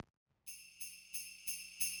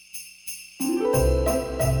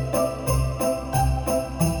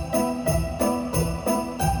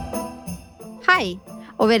Hæ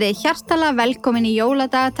og verið hjartalega velkomin í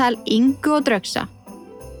jóladagatal Ingu og Draugsa.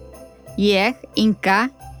 Ég, Inga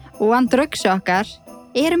og hann Draugsi okkar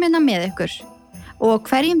erum hérna með ykkur og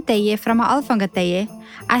hverjum degi fram á aðfangadegi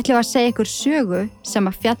ætlum við að segja ykkur sögu sem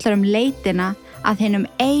að fjallar leitina að hinum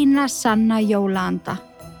eina sanna jólaanda.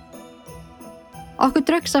 Okkur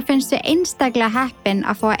Draugsa finnst við einstaklega heppin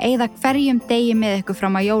að fá að eyða hverjum degi með ykkur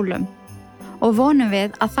fram á jólum og vonum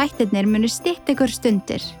við að þættirnir muni stytta ykkur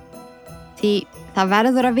stundir. Því það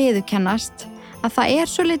verður að viðurkennast að það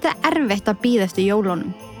svo lítið erfitt að bíða eftir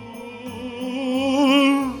jólunum.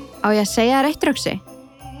 Á ég að segja þér eitt, Draugsi?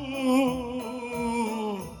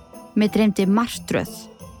 Mig dreymdi martröð.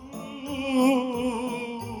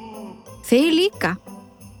 Þig líka?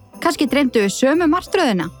 Kannski dreymdu við sömu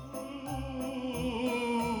martröðina?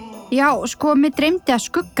 Já, sko, mig dreymdi að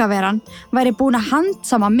skuggaveran væri búin að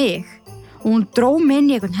handsama mig og hún dró mig inn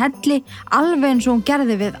í einhvern helli alveg eins og hún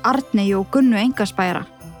gerði við Arney og Gunnu engaspæjara.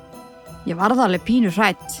 Ég varð alveg pínu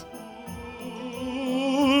hrædd.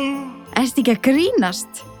 Ertu ekki að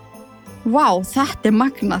grínast? Vá, þetta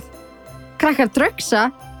magnað. Krakkar Draugsa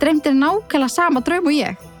dreymdi nákvæmlega sama draum og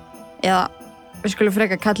ég. Eða, við skulum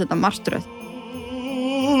frekar kalla þetta martröð.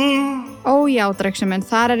 Ó já, Draugsi minn,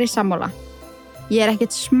 þar ég sammála. Ég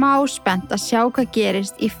ekkert smá spennt að sjá hvað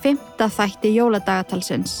gerist í 5. þætti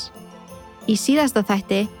jóladagatalsins. Í síðasta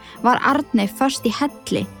þætti var Arney föst í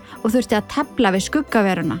helli og þurfti að tefla við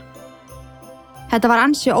skuggaveruna. Þetta var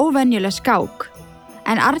ansi óvenjuleg skák,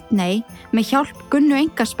 en Arney með hjálp Gunnu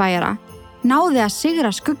engaspæjara náði að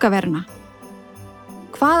sigra skuggaveruna.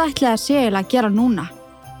 Hvað ætlaði að eiginlega að gera núna?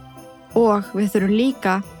 Og við þurfum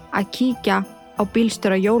líka að kíkja á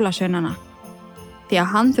bílstjóra jólasveinana, því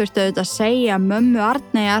að hann þurfti auðvitað að segja mömmu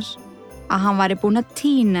Arneyjar að hann væri búinn að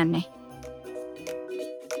týna henni.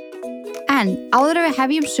 En áður en við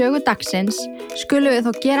hefjum sögu dagsins skulum við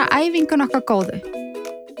þó gera æfingun okkar góðu.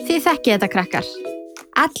 Þið þekkið þetta, krakkar.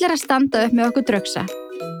 Allir að standa upp með okkur Draugsa.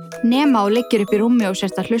 Nema og liggir upp í rúmi og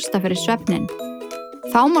sérst að hlusta fyrir svefnin.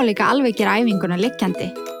 Þá má líka alveg gera æfinguna liggjandi,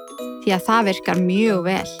 því að það virkar mjög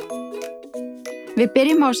vel. Við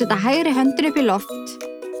byrjum á að setja hægri höndin upp í loft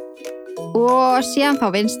og síðan þá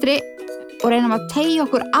vinstri og reynum að teygja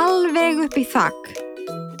okkur alveg upp í þak.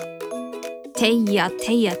 Teygja,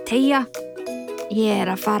 teygja, teygja. Ég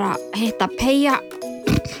að fara að hitta peigja.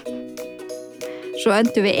 Svo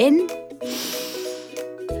öndum við inn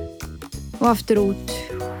og aftur út.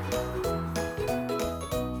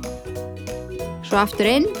 Svo aftur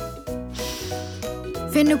inn.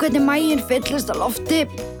 Finnum hvernig maginn fyllist af lofti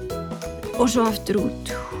og svo aftur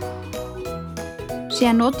út.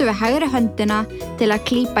 Síðan notum við hægri höndina til að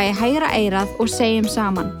klípa í hægra eyrað og segjum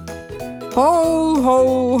saman: Hó, hó,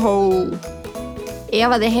 hó. Ef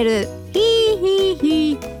að þið heyrðuð hí, hí, hí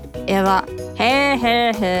eða he, he,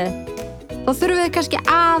 he, þá þurfum við kannski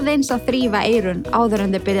aðeins að þrífa eyrun áður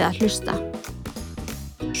en þið byrjið að hlusta.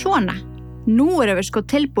 Svona, nú erum við sko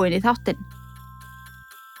tilbúin í þáttinn.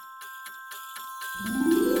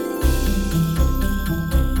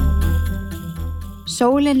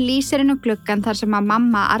 Sólin lýsir inn á gluggann þar sem að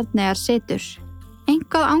mamma Arneyjar situr.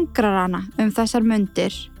 Eitthvað angrar hana þessar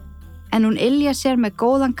mundir, en hún yljar sér með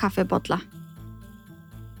góðan kaffibolla.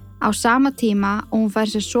 Á sama tíma og hún fær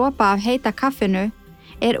sér sopa af heita kaffinu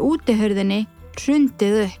útihurðinni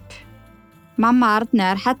hrundið upp. Mamma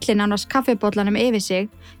Arneyjar hellir nánast kaffibollanum yfir sig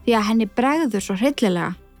því að henni bregður svo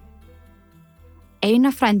hryllilega.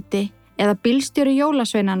 Einar frændi eða bílstjóri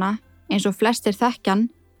jólasveinana, eins og flestir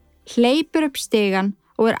þekkjan, hleypur upp stigann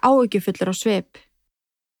og áhyggjufullur á svip.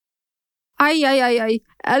 Æ,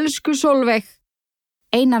 elsku Sólveig.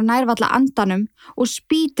 Einar nær varla andanum og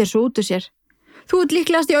spýtir svo út úr sér. Þú ert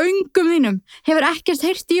líklegast í öngum þínum, hefur ekkert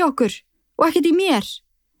heyrt í okkur og ekkert í mér.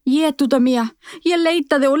 Út af mía, ég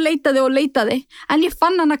leitaði og leitaði og leitaði, en ég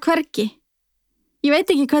fann hana hvergi. Ég veit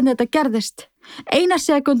ekki hvernig þetta gerðist. Eina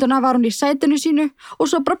sekúnduna var hún í sætinu sínu og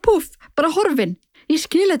svo bara puff, bara horfin. Ég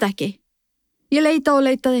skil þetta ekki. Ég leitaði og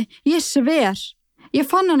leitaði, ég sver. Ég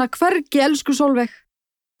fann hana hvergi, elsku Sólveig.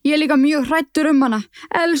 Ég líka mjög hræddur hana,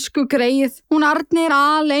 elsku greið. Hún Arney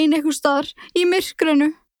alein einhvers staðar í myrkrinu.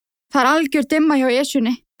 Það algjör dimma hjá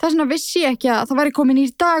Esjunni. Þess vegna vissi ég ekki að það væri komin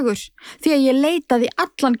nýr dagur, því að ég leitaði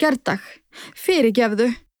allan gærdag. Fyrirgefðu.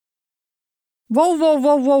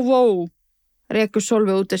 Vó, rekur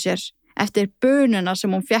Sólveig út af sér eftir bununa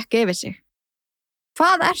sem hún fékk yfir sig.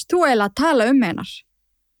 Hvað ert þú eiginlega að tala Einar?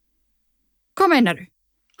 Hvað meinarðu?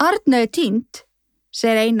 Arney týnd,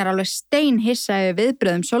 segir Einar alveg steinhissa yfir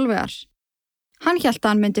viðbrögðum Sólveigar. Hann hélt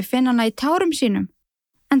að hann myndi finna hana í tárum sínum,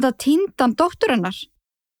 en það týndi hann dóttur hennar.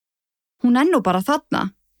 Hún nú bara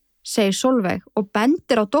þarna, segir Sólveig og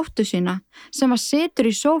bendir á dóttur sína sem situr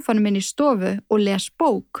í sófanum inn í stofu og les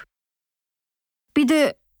bók.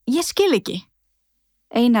 Bíddu, ég skil ekki.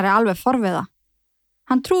 Einar alveg forviða.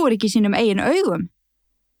 Hann trúir ekki sínum eigin augum.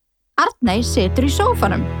 Arney situr í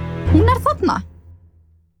sófanum. Hún þarna.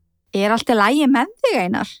 Allt í lagi með þig,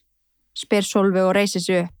 Einar? Spyr Sólveig og reisir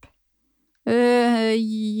sig upp.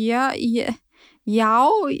 Já,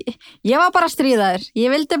 ég var bara að stríða þér.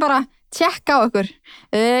 Ég vildi bara tjekka á ykkur.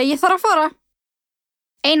 Ég þarf að fara.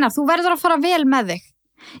 Einar, þú verður að fara vel með þig.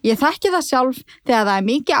 Ég þekki það sjálf þegar það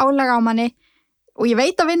mikið álag á manni og ég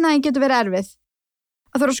veit að vinnaðin getur verið erfið.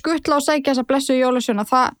 Að þurfa að skutla og sækja þessa blessuðu jólasveina,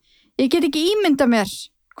 ég get ekki ímyndað mér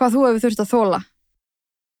hvað þú hefur þurft að þola.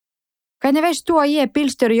 Hvernig veist þú að ég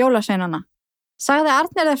bílstjóri jólasveinana? Sagði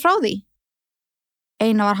Arney þér frá því?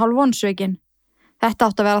 Einar var hálf vonsvikinn. Þetta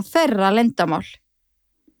átti að vera þeirra leyndarmál.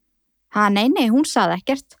 Nei, hún sagði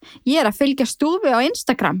ekkert. Ég að fylgja stúfi á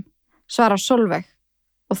Instagram, svarar Sólveig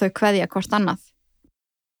og þau kveðja hvort annað.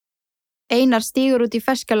 Einar stígur út í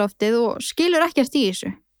ferskaloftið og skilur ekkert í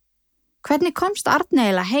þessu. Hvernig komst Arney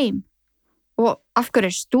eiginlega heim? Og af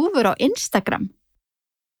hverju stúfur á Instagram?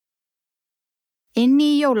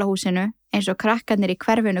 Inni í jólahúsinu, eins og krakkarnir í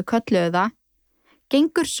hverfinu kölluðu það,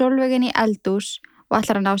 gengur Sólveig inn í eldhús og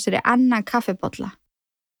ætlar að ná sér í annan kaffibolla.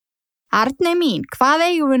 Arney mín, hvað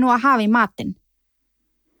eigum við nú að hafa í matinn?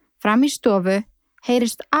 Fram í stofu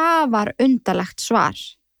heyrist afar undarlegt svar.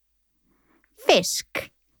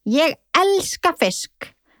 Fisk. Ég elska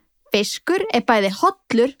fisk. Fiskur bæði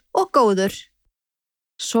hollur og góður.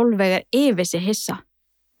 Sólveig yfir sig hissa.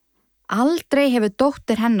 Aldrei hefur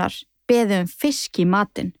dóttir hennar beðið fisk í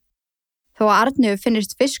matinn. Þó að Arney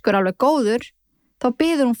finnist fiskur alveg góður, þá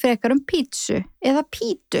biður hún frekar pítsu eða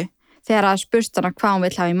pítu þegar að spurst hana hvað hún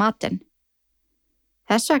vill hafa í matinn.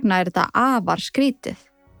 Þess vegna þetta afar skrítið.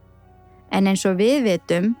 En eins og við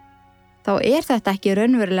vitum, þá þetta ekki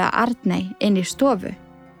raunverulega Arney inn í stofu.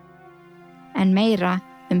 En meira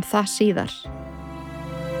það síðar.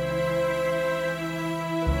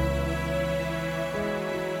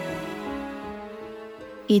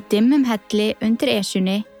 Í dimmum helli undir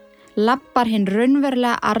Esjunni labbar hinn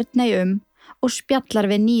raunverulega Arney og spjallar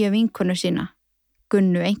við nýju vinkonu sína,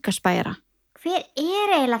 Gunnu einkaspæjara. Hver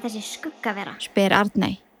eiginlega þessi skuggavera? Spyr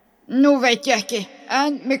Arney. Nú veit ég ekki,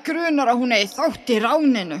 en mig grunar að hún þátt í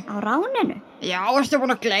ráninu. Á ráninu? Já, ertu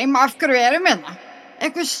búin að gleyma af hverju við erum hérna?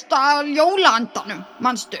 Eitthvað stal jólaandanum,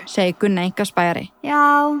 manstu? Segir Gunna einkaspæjari. Já,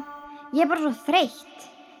 ég bara svo þreytt.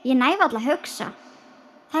 Ég næ varla að hugsa.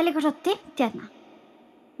 Það líka svo dimmt hérna.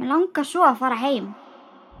 Mér langar svo að fara heim.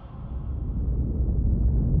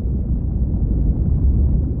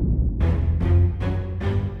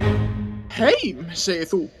 Heim, segir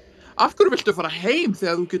þú. Af hverju viltu fara heim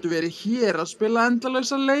þegar þú getur verið hér að spila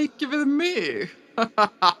endalausa leiki við mig?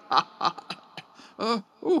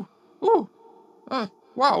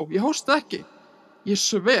 Vá, ég hósta ekki. Ég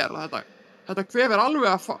sver að þetta kvef alveg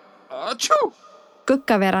að tjú!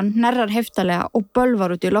 Skuggaveran hnerrar heftalega og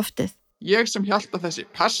bölvar út í loftið. Ég sem hélt að þessi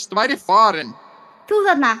pest væri farin. Þú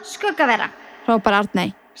þarna, skuggavera, hrópar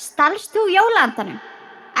Arney. Stalst þú jólaandanum?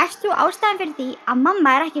 Ert þú ástæðan fyrir því að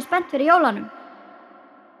mamma ekki spennt fyrir jólunum?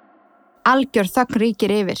 Algjör þögn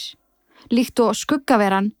ríkir yfir. Líkt og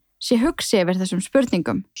skuggaveran sé hugsi yfir þessum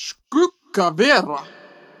spurningum. Skuggavera?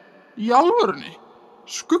 Í alvörunni?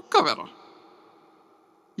 Skuggavera?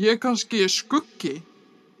 Ég kannski skuggi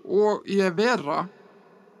og ég vera,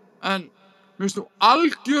 en minnst þú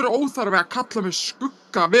algjör óþarfi að kalla mig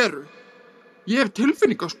skuggaveru. Ég hef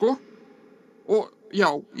tilfinninga, sko. Og já,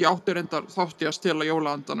 ég átti reyndar þátt að stela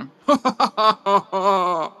jólaandanum.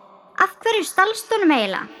 Af hverju stalst honum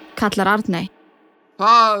eiginlega? Kallar Arney.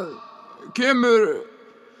 Það kemur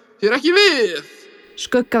þér ekki við.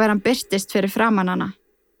 Skuggaveran birtist fyrir framan hana.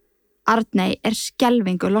 Arney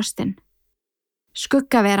skelfingu lostinn.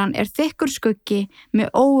 Skuggaveran þykkur skuggi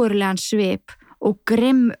með ógurlegan svip og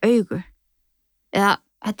grimm augu. Eða,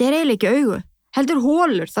 þetta eiginlega ekki augu, heldur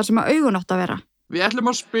hólur þar sem að augun átt að vera. Við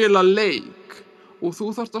ætlum að spila leik og þú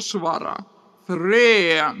þarft að svara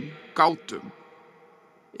 3 gátum.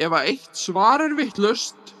 Ef að eitt svar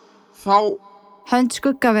vitlaust, þá... Hönd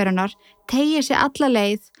skuggaverunar teygir sig alla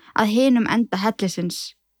leið að hinum enda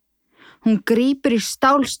hellisins. Hún grípur í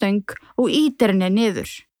stálstöng og ýtir henni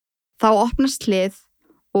niður. Þá opnast hlið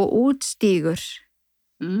og út stígur.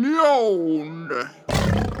 Ljón!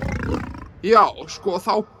 Já, sko,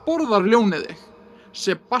 þá borðar ljónið þig.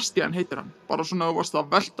 Sebastian heitir hann, bara svona þú varst að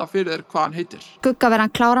velta fyrir þér hvað hann heitir.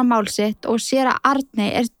 Skuggaveran klárar mál sitt og sér að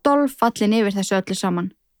Arney dolfallin yfir þessu öllu saman.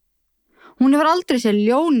 Hún hefur aldrei séð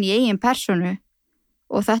ljón í eigin persónu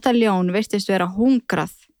og þetta ljón virtist vera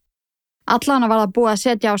hungrað. Allana var það búið að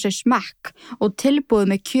setja á sig smekk og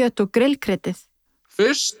tilbúið með kjöt og grillkryddið.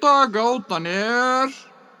 Fyrsta gátan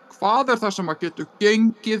hvað það sem að getur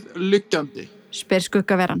gengið liggjandi? Spyr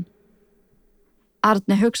skuggaveran.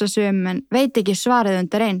 Arney hugsa sig en veit ekki svarið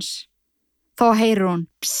undir eins. Þá heyrir hún.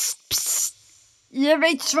 Psst, psst, ég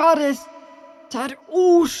veit svarið. Það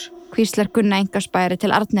úr. Hvíslar Gunna engaspæri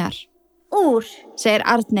til Arneyjar. Úr, Segir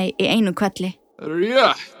Arney í einu hvelli.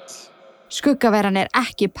 Rétt. Skuggaveran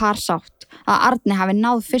ekki parsátt að Arney hafi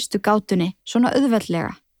náð fyrstu gátunni svona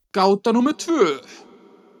auðveldlega. Gáta númer 2.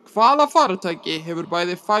 Hvaða farartæki hefur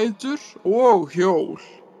bæði fætur og hjól?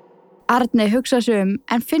 Arney hugsa sig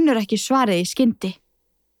en finnur ekki svarið í skyndi.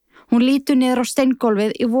 Hún lítur niður á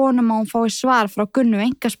steingólfið í vonum að hún fái svar frá Gunnu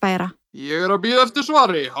engaspæra. Ég að bíða eftir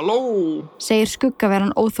svari, halló? Segir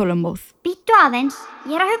skuggaveran óþolinmóð. bíddu aðeins,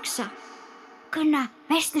 ég að hugsa. Gunna,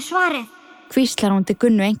 veistu svarið? Hvíslar hún til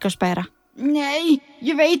Gunnu engaspæra. Nei,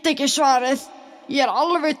 ég veit ekki svarið. Ég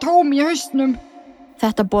alveg tóm í hausnum.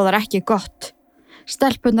 Þetta boðar ekki gott.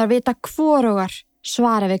 Stelpunnar vita hvorugar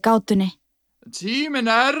svarið við gátunni. Tíminn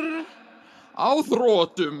á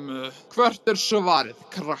þrotum. Hvert svarið,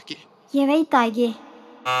 krakki? Ég veit það ekki.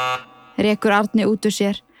 Rekur Arney út úr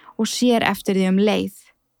sér og sér eftir því leið.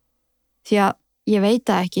 Því að ég veit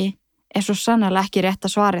það ekki svo sannarlega ekki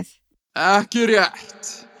rétta svarið. Ekki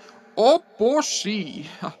rétt. Opposí.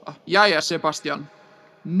 Jæja, Sebastian.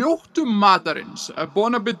 Njóttu matarins.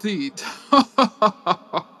 Bon appetit.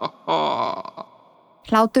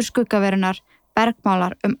 Hlátur skuggaverunar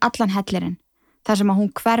bergmálar allan hellirinn, þar sem að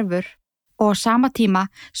hún hverfur og á sama tíma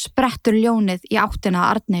sprettur ljónið í áttina að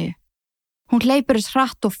Arneyju. Hún hleypur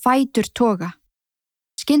hratt og fætur toga.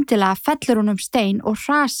 Skyndilega fellur hún stein og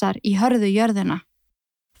hrasar í hörðu jörðina.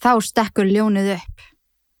 Þá stekkur ljónið upp.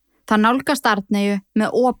 Það nálgast Arneyju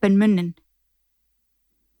með opinn munninn.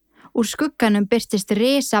 Úr skugganum birtist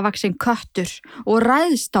risavaxinn köttur og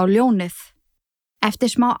ræðst á ljónið. Eftir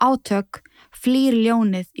smá átök flýr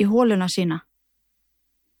ljónið í hóluna sína.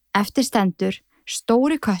 Eftir stendur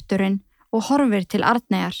stóri kötturinn og horfir til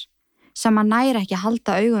Arneyjar sem að næra ekki að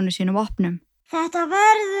halda augunum sínum opnum. Þetta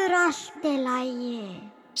verður allt í lagi,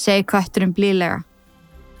 Segir kötturinn blíðlega.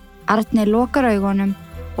 Arney lokar augunum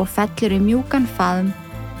og fellur í mjúkan faðm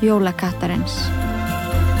jólakattarins.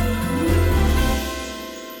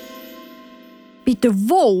 Bíddu,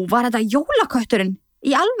 var þetta jólakötturinn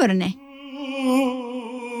í alvörunni?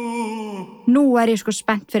 Nú ég sko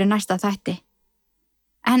spennt fyrir næsta þætti.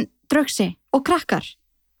 En Draugsi og krakkar,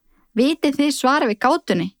 vitið þið svarið við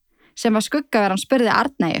gátunni sem að skuggaveran spurði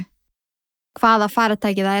Arneyju? Hvaða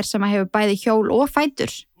farartæki það sem að hefur bæði hjól og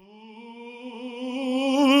fætur?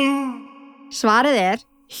 Svarið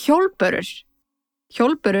hjólbörur.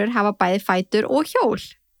 Hjólbörur hafa bæði fætur og hjól.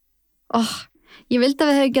 Ég vildi að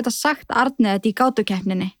við hefum getað sagt Arney þetta í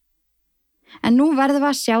gátukeppninni. En nú verðum við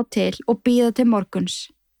að sjá til og bíða til morguns.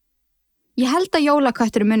 Ég held að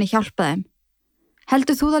jólakötturinn muni hjálpa þeim.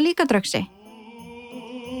 Heldur þú það líka, Draugsi?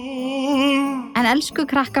 En elsku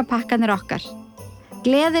krakkapakkanir okkar,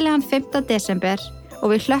 gleðilegan 5. desember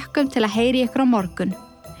og við hlökkum til að heyri ykkur á morgun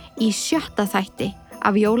í 7. þætti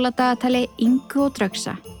af jóladagatali Ingu og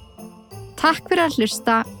Draugsa. Takk fyrir að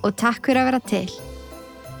hlusta og takk fyrir að vera til.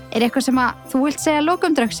 Eitthvað sem að þú vilt segja að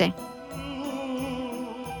lokum, Draugsi?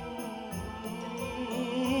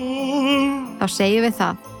 Þá segjum við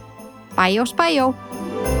það. Bæjó spæjó!